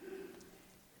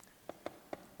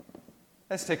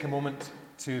Let's take a moment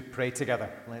to pray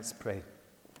together. Let's pray.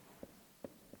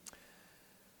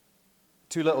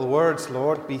 Two little words,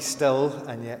 Lord, be still,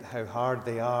 and yet how hard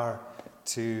they are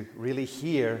to really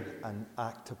hear and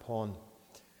act upon.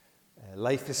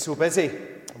 Life is so busy,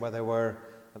 whether we're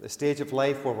at the stage of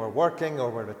life where we're working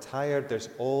or we're retired, there's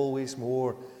always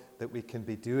more that we can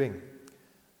be doing.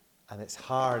 And it's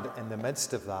hard in the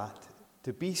midst of that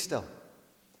to be still,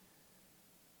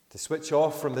 to switch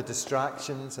off from the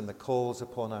distractions and the calls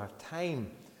upon our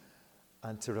time,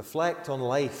 and to reflect on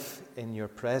life in your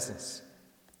presence,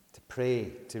 to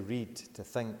pray, to read, to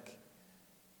think,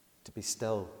 to be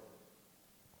still.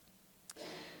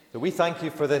 So we thank you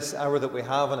for this hour that we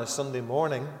have on a Sunday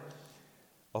morning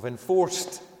of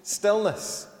enforced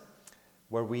stillness,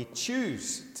 where we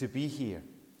choose to be here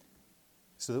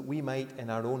so that we might in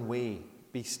our own way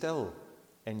be still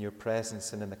in your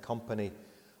presence and in the company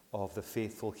of the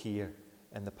faithful here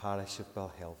in the parish of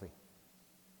Balhelvie.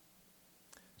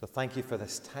 So thank you for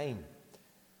this time.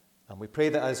 And we pray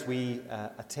that as we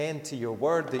attend to your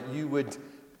word, that you would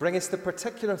bring us the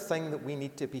particular thing that we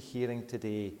need to be hearing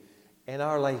today in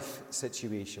our life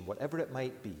situation, whatever it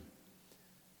might be.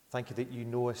 Thank you that you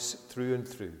know us through and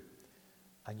through,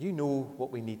 and you know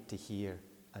what we need to hear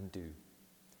and do.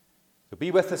 So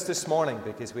be with us this morning,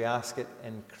 because we ask it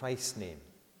in Christ's name.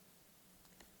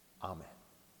 Amen.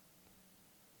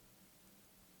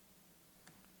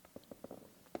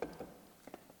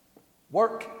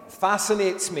 Work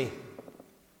fascinates me,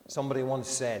 somebody once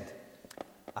said.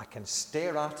 I can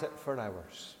stare at it for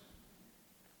hours.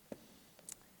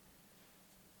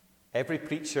 Every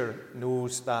preacher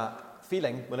knows that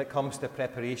feeling when it comes to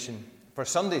preparation for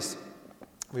Sundays.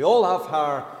 We all have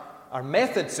our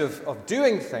methods of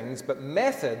doing things, but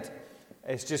method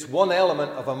is just one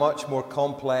element of a much more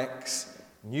complex,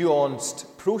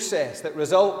 nuanced process that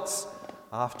results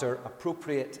after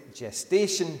appropriate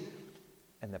gestation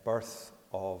in the birth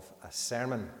of a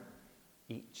sermon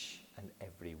each and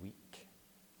every week,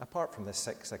 apart from the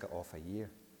 6 I got off a year.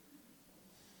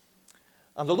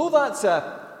 And although that's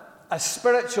a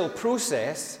spiritual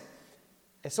process,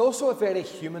 it's also a very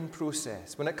human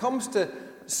process. When it comes to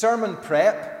sermon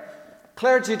prep,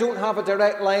 clergy don't have a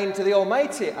direct line to the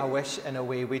Almighty. I wish in a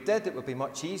way we did. It would be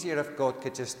much easier if God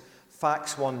could just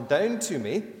fax one down to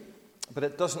me, but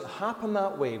it doesn't happen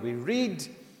that way. We read,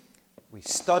 we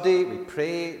study, we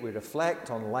pray, we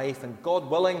reflect on life, and God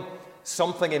willing,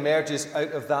 something emerges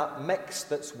out of that mix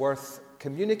that's worth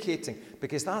communicating,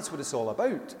 because that's what it's all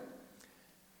about.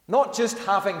 Not just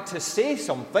having to say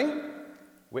something,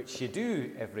 which you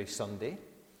do every Sunday,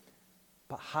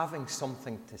 but having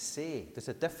something to say. There's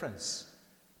a difference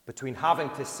between having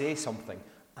to say something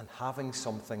and having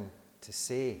something to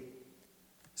say.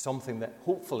 Something that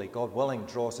hopefully, God willing,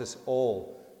 draws us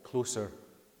all closer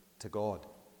to God.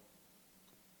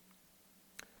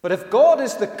 But if God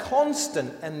is the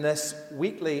constant in this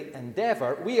weekly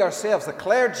endeavour, we ourselves, the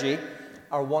clergy,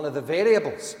 are one of the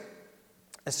variables.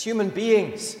 As human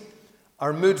beings,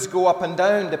 our moods go up and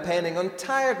down depending on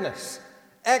tiredness,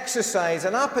 exercise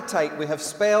and appetite. We have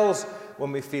spells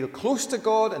when we feel close to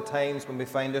God and times when we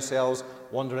find ourselves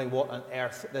wondering what on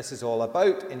earth this is all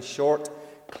about. In short,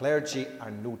 clergy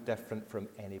are no different from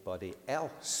anybody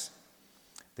else.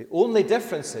 The only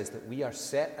difference is that we are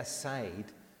set aside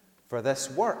for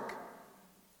this work,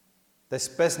 this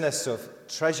business of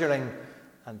treasuring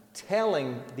and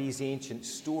telling these ancient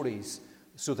stories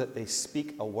so that they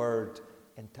speak a word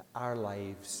into our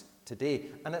lives today.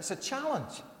 And it's a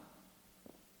challenge.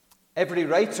 Every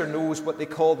writer knows what they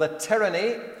call the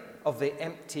tyranny of the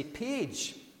empty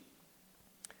page.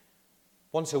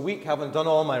 Once a week, having done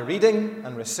all my reading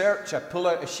and research, I pull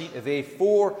out a sheet of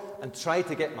A4 and try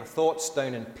to get my thoughts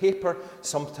down in paper.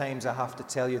 Sometimes I have to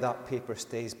tell you that paper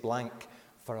stays blank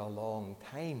for a long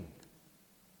time.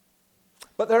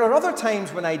 But there are other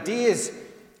times when ideas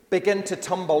begin to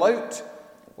tumble out,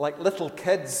 like little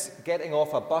kids getting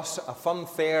off a bus at a fun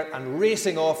fair and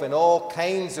racing off in all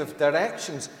kinds of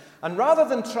directions. And rather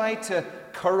than try to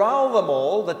corral them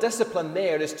all, the discipline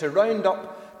there is to round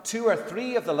up 2 or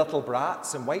 3 of the little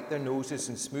brats and wipe their noses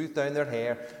and smooth down their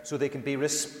hair so they can be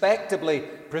respectably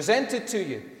presented to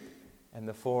you in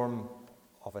the form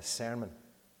of a sermon.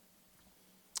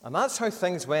 And that's how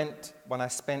things went when I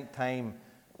spent time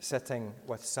sitting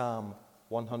with Psalm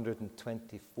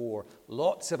 124.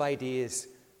 Lots of ideas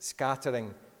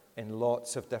scattering in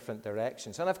lots of different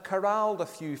directions. And I've corralled a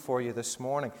few for you this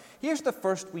morning. Here's the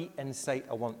first wee insight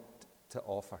I want to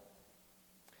offer.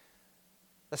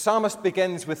 The psalmist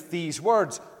begins with these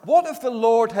words: "What if the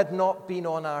Lord had not been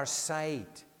on our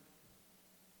side?"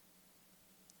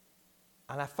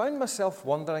 And I found myself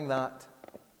wondering that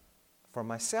for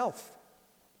myself.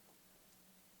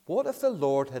 what if the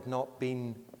Lord had not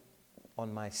been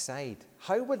on my side?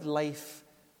 How would life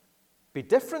be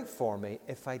different for me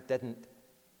if I didn't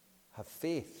have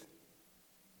faith?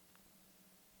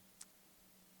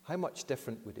 How much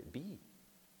different would it be?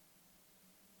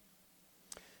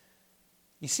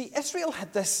 You see, Israel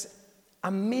had this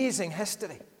amazing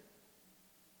history.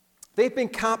 They'd been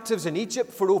captives in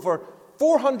Egypt for over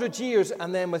 400 years,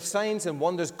 and then with signs and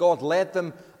wonders, God led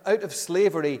them out of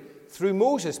slavery through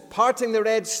Moses, parting the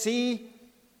Red Sea,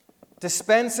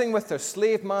 dispensing with their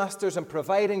slave masters, and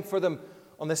providing for them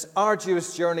on this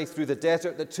arduous journey through the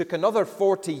desert that took another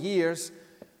 40 years,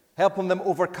 helping them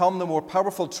overcome the more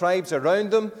powerful tribes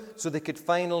around them so they could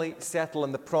finally settle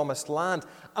in the promised land.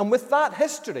 And with that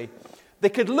history, they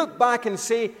could look back and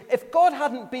say, if God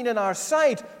hadn't been on our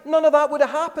side, none of that would have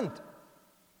happened.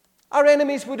 Our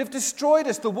enemies would have destroyed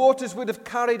us. The waters would have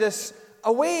carried us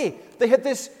away. They had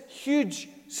this huge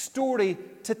story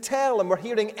to tell, and we're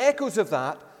hearing echoes of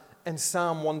that in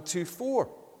Psalm 124.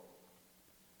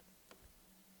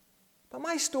 But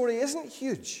my story isn't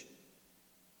huge.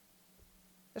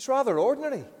 It's rather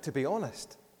ordinary, to be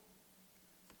honest.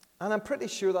 And I'm pretty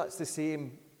sure that's the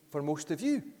same for most of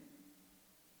you.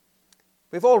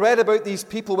 We've all read about these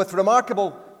people with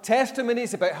remarkable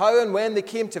testimonies about how and when they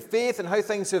came to faith and how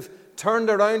things have turned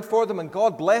around for them, and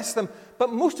God bless them.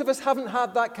 But most of us haven't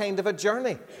had that kind of a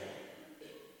journey.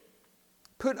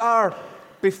 Put our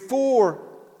before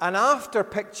and after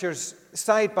pictures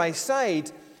side by side,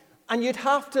 and you'd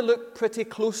have to look pretty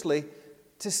closely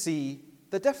to see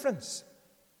the difference.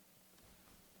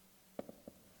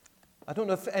 I don't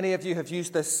know if any of you have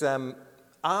used this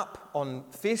app on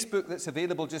Facebook that's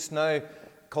available just now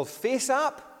called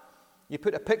FaceApp. You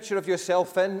put a picture of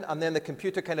yourself in, and then the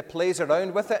computer kind of plays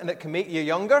around with it, and it can make you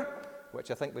younger, which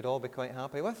I think we'd all be quite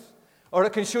happy with. Or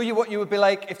it can show you what you would be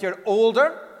like if you're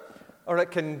older, or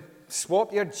it can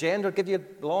swap your gender, give you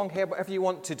long hair, whatever you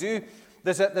want to do.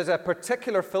 There's a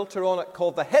particular filter on it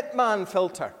called the Hitman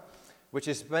filter, which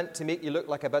is meant to make you look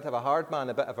like a bit of a hard man,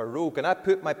 a bit of a rogue. And I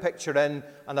put my picture in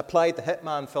and applied the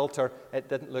Hitman filter. It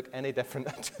didn't look any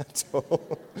different at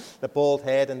all. The bald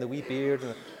head and the wee beard.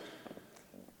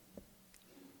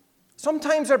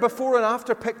 Sometimes our before and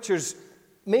after pictures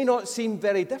may not seem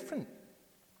very different.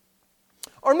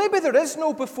 Or maybe there is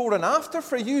no before and after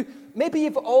for you. Maybe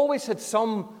you've always had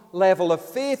some level of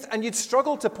faith, and you'd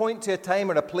struggle to point to a time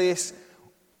or a place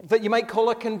that you might call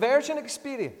a conversion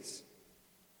experience.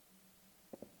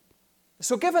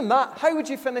 So given that, how would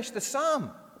you finish the psalm?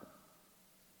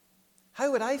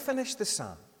 How would I finish the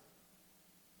psalm?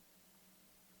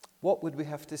 What would we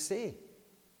have to say?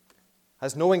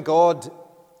 Has knowing God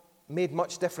made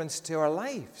much difference to our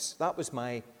lives? That was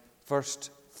my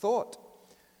first thought.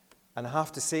 And I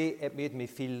have to say, it made me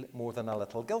feel more than a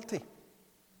little guilty.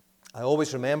 I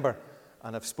always remember,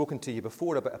 and I've spoken to you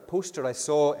before, about a poster I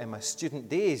saw in my student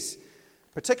days,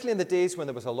 particularly in the days when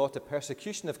there was a lot of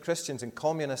persecution of Christians in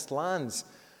communist lands.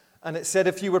 And it said,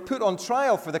 if you were put on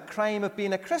trial for the crime of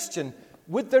being a Christian,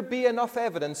 would there be enough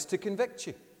evidence to convict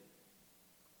you?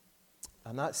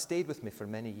 And that stayed with me for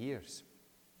many years.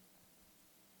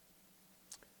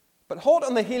 But hot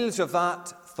on the heels of that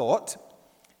thought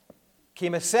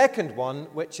came a second one,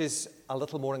 which is a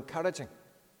little more encouraging.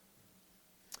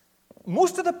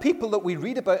 Most of the people that we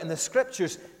read about in the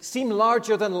Scriptures seem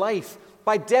larger than life.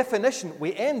 By definition,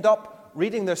 we end up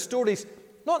reading their stories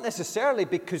not necessarily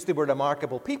because they were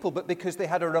remarkable people, but because they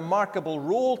had a remarkable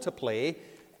role to play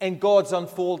in God's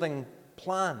unfolding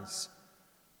plans.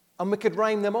 And we could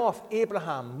rhyme them off: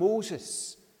 Abraham,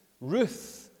 Moses,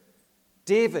 Ruth,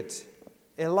 David,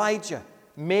 Elijah,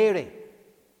 Mary,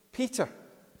 Peter,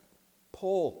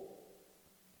 Paul.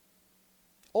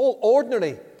 All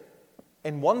ordinary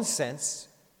in one sense,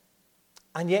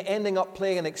 and yet ending up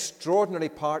playing an extraordinary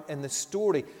part in the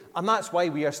story. And that's why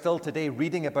we are still today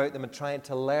reading about them and trying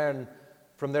to learn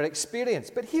from their experience.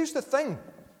 But here's the thing.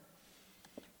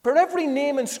 For every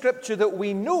name in Scripture that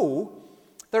we know,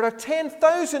 there are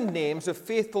 10,000 names of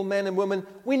faithful men and women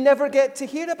we never get to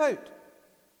hear about.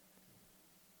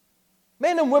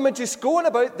 Men and women just going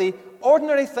about the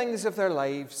ordinary things of their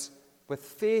lives with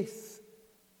faith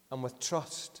and with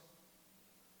trust.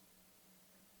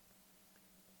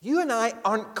 You and I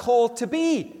aren't called to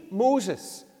be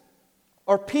Moses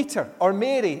or Peter or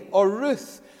Mary or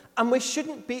Ruth, and we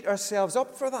shouldn't beat ourselves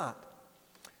up for that.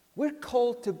 We're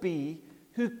called to be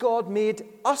who God made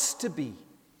us to be,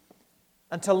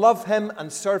 and to love Him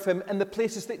and serve Him in the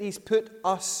places that He's put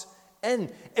us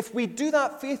in. If we do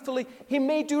that faithfully, He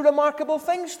may do remarkable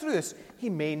things through us. He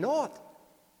may not.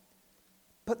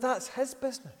 But that's His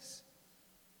business,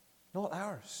 not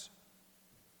ours.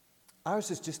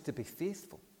 Ours is just to be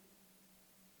faithful.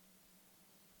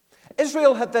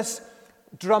 Israel had this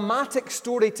dramatic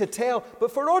story to tell,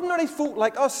 but for ordinary folk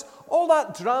like us, all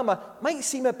that drama might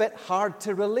seem a bit hard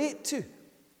to relate to.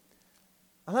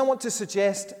 And I want to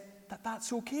suggest that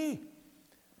that's okay.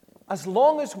 As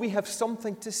long as we have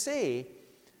something to say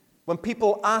when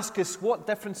people ask us what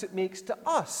difference it makes to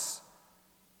us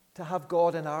to have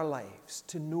God in our lives,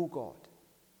 to know God.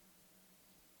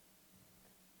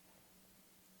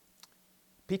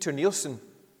 Peter Nielsen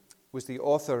was the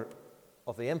author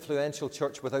of the influential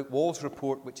Church Without Walls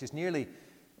report, which is nearly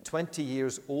 20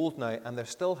 years old now, and there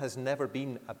still has never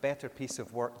been a better piece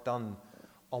of work done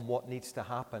on what needs to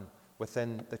happen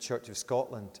within the Church of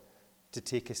Scotland to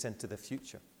take us into the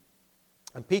future.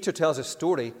 And Peter tells a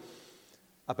story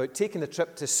about taking a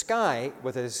trip to Skye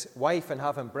with his wife and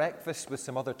having breakfast with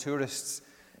some other tourists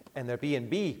in their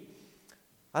B&B.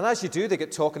 And as you do, they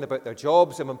get talking about their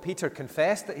jobs, and when Peter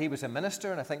confessed that he was a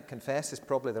minister, and I think confess is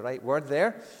probably the right word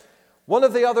there, one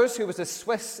of the others, who was a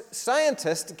Swiss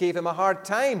scientist, gave him a hard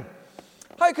time.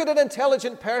 How could an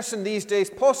intelligent person these days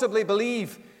possibly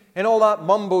believe in all that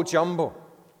mumbo-jumbo?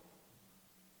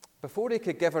 Before he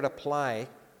could give a reply,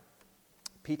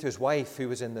 Peter's wife, who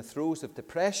was in the throes of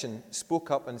depression,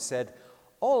 spoke up and said,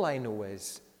 "All I know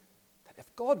is that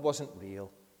if God wasn't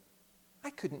real, I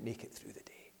couldn't make it through the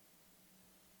day."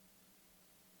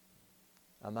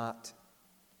 And that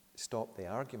stopped the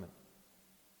argument.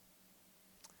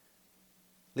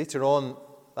 Later on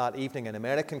that evening, an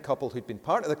American couple who'd been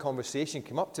part of the conversation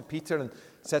came up to Peter and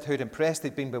said how impressed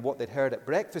they'd been by what they'd heard at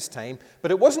breakfast time.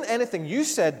 But it wasn't anything you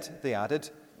said, they added,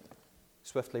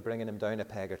 swiftly bringing him down a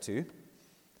peg or two.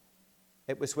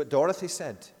 It was what Dorothy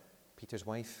said, Peter's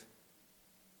wife.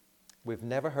 We've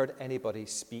never heard anybody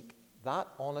speak that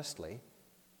honestly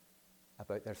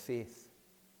about their faith.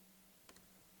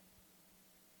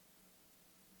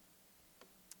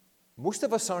 Most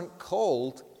of us aren't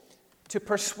called to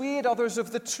persuade others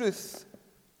of the truth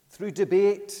through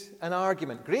debate and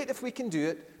argument. Great if we can do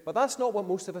it, but that's not what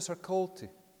most of us are called to.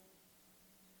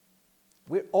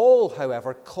 We're all,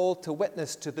 however, called to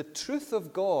witness to the truth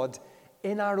of God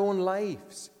in our own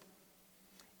lives,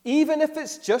 even if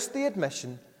it's just the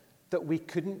admission that we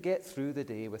couldn't get through the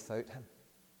day without Him.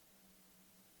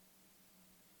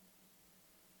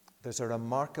 There's a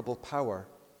remarkable power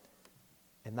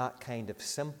in that kind of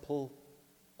simple,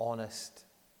 honest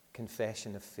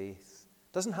confession of faith.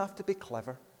 Doesn't have to be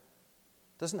clever,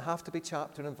 doesn't have to be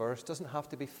chapter and verse, doesn't have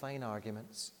to be fine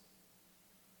arguments.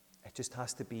 It just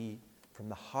has to be from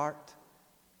the heart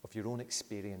of your own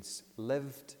experience,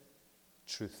 lived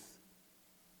truth.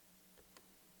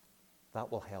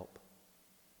 That will help.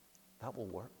 That will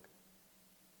work.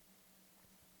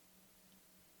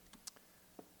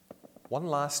 One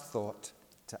last thought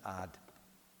to add.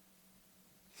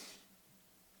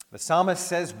 The psalmist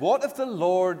says, "What if the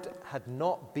Lord had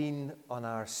not been on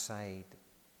our side?"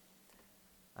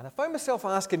 And I found myself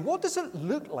asking, what does it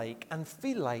look like and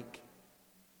feel like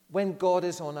when God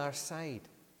is on our side?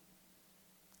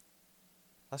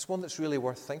 That's one that's really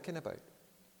worth thinking about.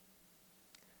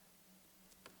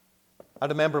 I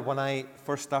remember when I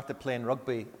first started playing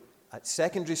rugby at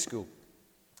secondary school,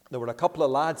 there were a couple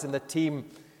of lads in the team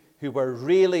who were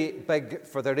really big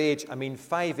for their age.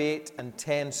 5'8" and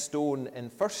 10 stone in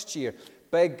first year.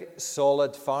 Big,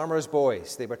 solid farmers'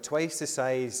 boys. They were twice the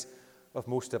size of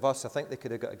most of us. I think they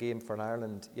could have got a game for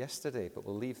Ireland yesterday, but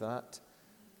we'll leave that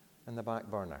in the back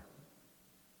burner.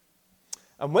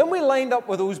 And when we lined up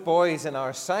with those boys in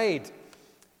our side,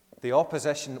 the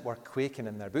opposition were quaking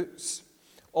in their boots.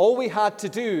 All we had to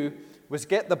do was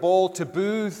get the ball to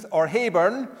Booth or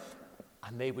Hayburn,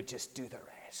 and they would just do the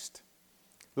rest.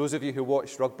 Those of you who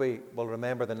watched rugby will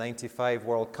remember the 95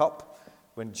 World Cup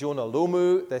when Jonah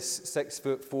Lomu, this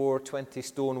 6'4",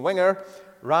 20-stone winger,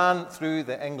 ran through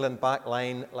the England back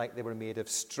line like they were made of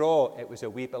straw. It was a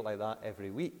wee bit like that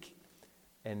every week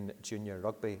in junior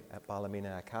rugby at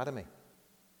Ballymena Academy.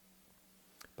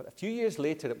 But a few years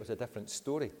later, it was a different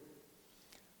story.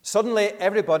 Suddenly,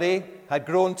 everybody had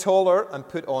grown taller and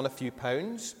put on a few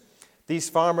pounds. These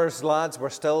farmers' lads were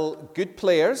still good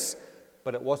players,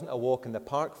 but it wasn't a walk in the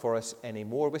park for us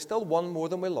anymore. We still won more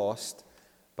than we lost,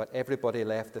 but everybody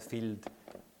left the field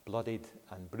bloodied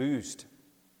and bruised.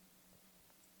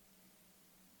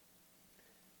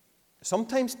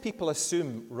 Sometimes people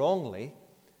assume wrongly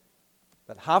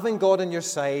that having God on your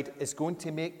side is going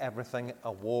to make everything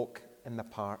a walk in the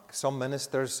park. Some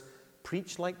ministers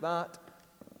preach like that.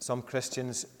 Some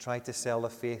Christians try to sell the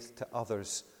faith to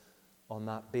others on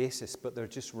that basis, but they're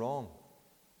just wrong.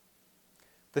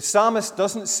 The psalmist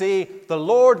doesn't say, the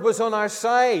Lord was on our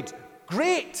side.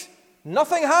 Great!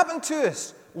 Nothing happened to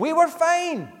us. We were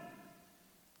fine.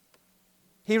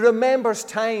 He remembers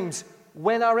times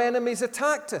when our enemies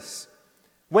attacked us,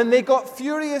 when they got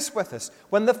furious with us,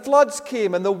 when the floods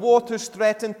came and the waters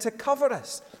threatened to cover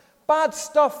us. Bad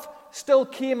stuff still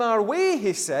came our way,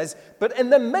 he says, but in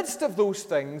the midst of those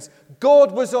things,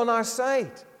 God was on our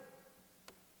side.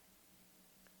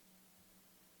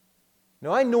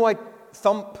 Now, I know I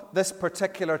thump this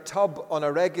particular tub on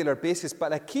a regular basis,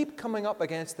 but I keep coming up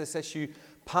against this issue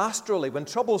pastorally. When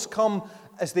troubles come,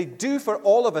 as they do for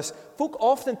all of us, folk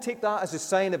often take that as a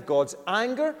sign of God's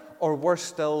anger, or worse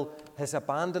still, his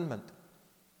abandonment.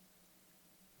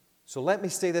 So let me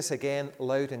say this again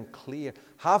loud and clear.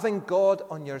 Having God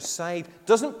on your side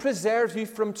doesn't preserve you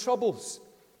from troubles.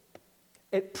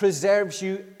 It preserves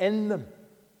you in them.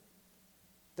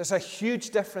 There's a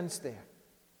huge difference there.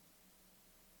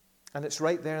 And it's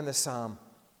right there in the psalm.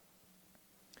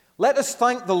 Let us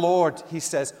thank the Lord, he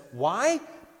says. Why?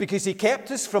 Because he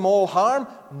kept us from all harm?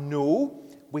 No,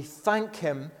 we thank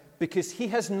him because he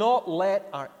has not let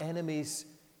our enemies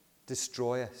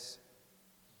destroy us.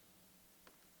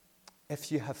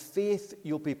 If you have faith,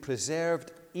 you'll be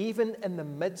preserved even in the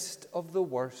midst of the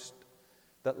worst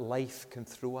that life can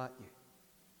throw at you.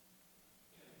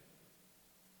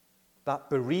 That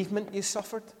bereavement you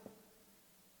suffered,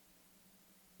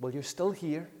 well, you're still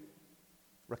here,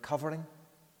 recovering,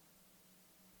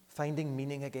 finding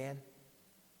meaning again.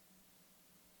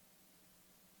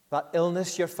 That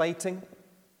illness you're fighting,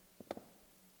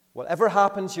 whatever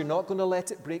happens, you're not going to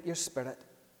let it break your spirit.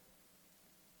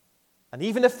 And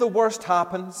even if the worst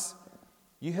happens,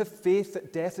 you have faith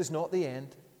that death is not the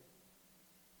end.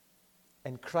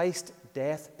 In Christ,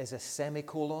 death is a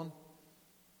semicolon,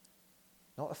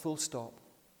 not a full stop.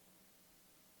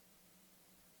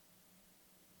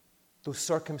 Those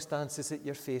circumstances that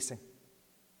you're facing,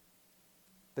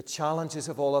 the challenges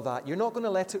of all of that, you're not going to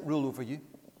let it rule over you.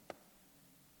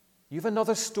 You have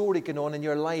another story going on in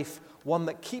your life, one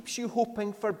that keeps you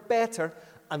hoping for better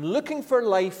and looking for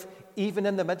life even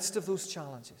in the midst of those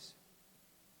challenges.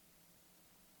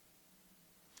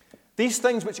 These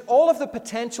things, which all have the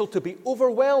potential to be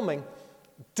overwhelming,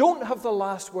 don't have the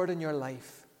last word in your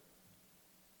life.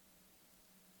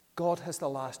 God has the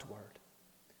last word.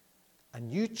 And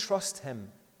you trust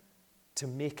him to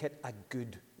make it a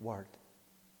good word.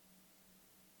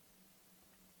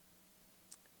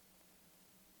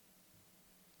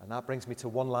 And that brings me to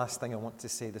one last thing I want to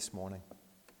say this morning.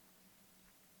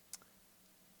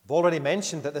 I've already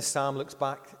mentioned that this psalm looks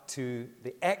back to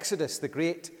the Exodus, the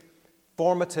great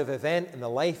formative event in the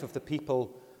life of the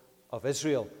people of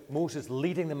Israel. Moses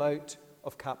leading them out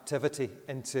of captivity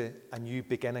into a new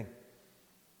beginning.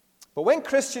 But when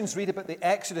Christians read about the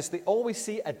Exodus, they always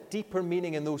see a deeper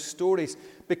meaning in those stories,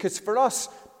 because for us,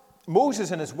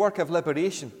 Moses and his work of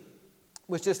liberation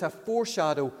was just a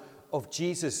foreshadow of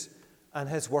Jesus and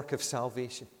his work of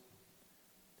salvation.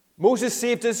 Moses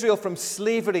saved Israel from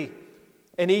slavery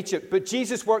in Egypt, but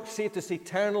Jesus' work saved us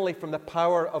eternally from the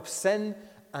power of sin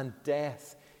and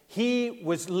death. He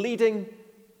was leading,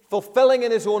 fulfilling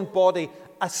in his own body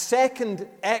a second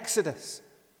Exodus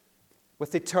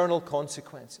with eternal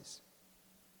consequences.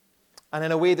 And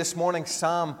in a way, this morning's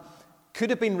psalm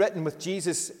could have been written with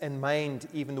Jesus in mind,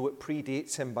 even though it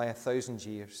predates him by 1,000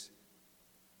 years.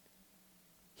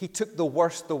 He took the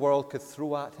worst the world could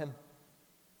throw at him,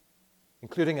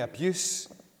 including abuse,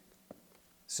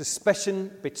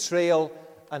 suspicion, betrayal,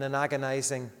 and an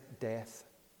agonizing death.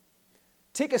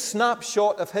 Take a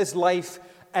snapshot of his life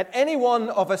at any one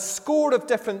of a score of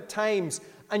different times,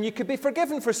 and you could be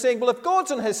forgiven for saying, well, if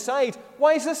God's on his side,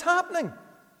 why is this happening?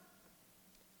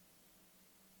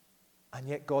 And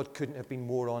yet God couldn't have been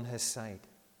more on his side.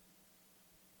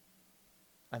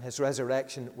 And his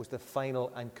resurrection was the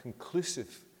final and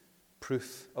conclusive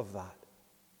proof of that.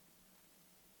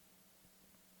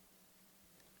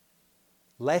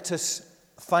 Let us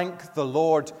thank the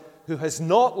Lord who has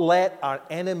not let our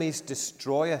enemies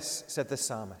destroy us, said the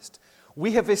psalmist.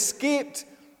 We have escaped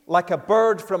like a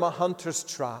bird from a hunter's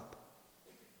trap.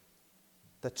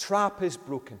 The trap is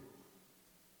broken,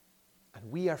 and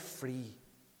we are free.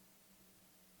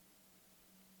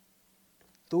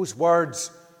 Those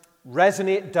words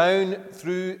resonate down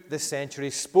through the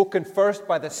centuries, spoken first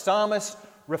by the psalmist,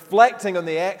 reflecting on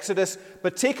the Exodus,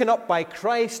 but taken up by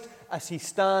Christ as he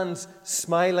stands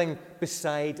smiling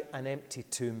beside an empty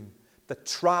tomb. The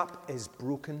trap is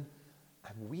broken,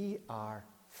 and we are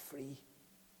free.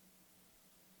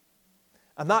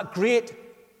 And that great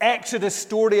Exodus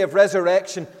story of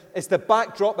resurrection is the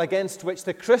backdrop against which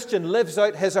the Christian lives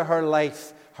out his or her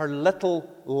life, her little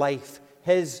life.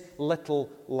 His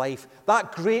little life.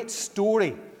 That great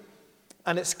story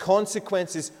and its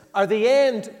consequences are the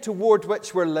end toward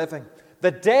which we're living.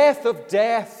 the death of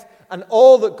death and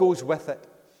all that goes with it,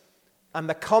 and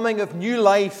the coming of new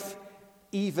life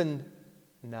even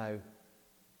now.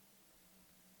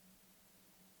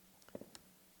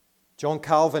 John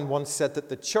Calvin once said that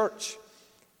the church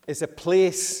is a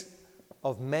place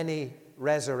of many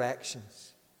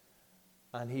resurrections,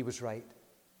 and he was right.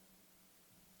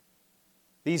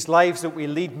 These lives that we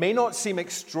lead may not seem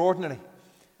extraordinary,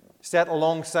 set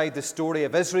alongside the story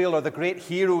of Israel or the great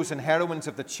heroes and heroines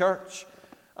of the church.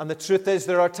 And the truth is,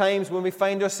 there are times when we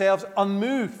find ourselves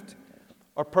unmoved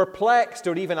or perplexed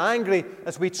or even angry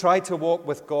as we try to walk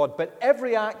with God. But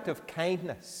every act of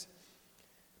kindness,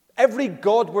 every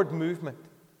Godward movement,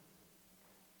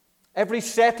 every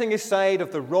setting aside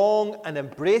of the wrong and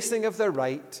embracing of the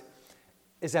right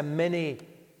is a mini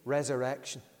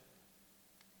resurrection,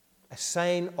 a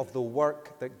sign of the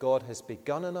work that God has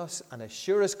begun in us, and as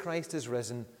sure as Christ is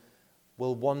risen,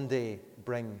 will one day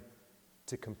bring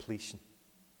to completion.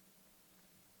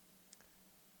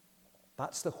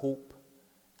 That's the hope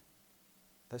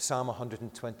that Psalm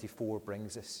 124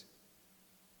 brings us.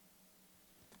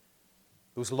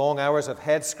 Those long hours of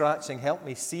head scratching help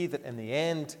me see that in the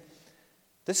end,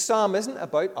 this psalm isn't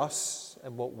about us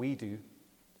and what we do.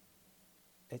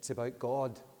 It's about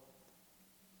God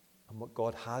and what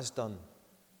God has done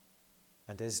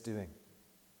and is doing.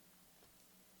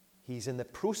 He's in the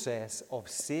process of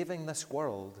saving this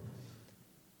world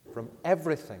from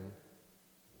everything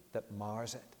that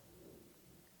mars it.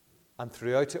 And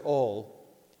throughout it all,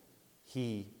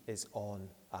 He is on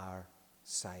our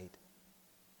side.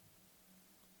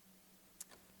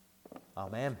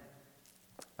 Amen.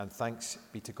 And thanks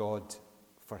be to God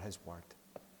for His word.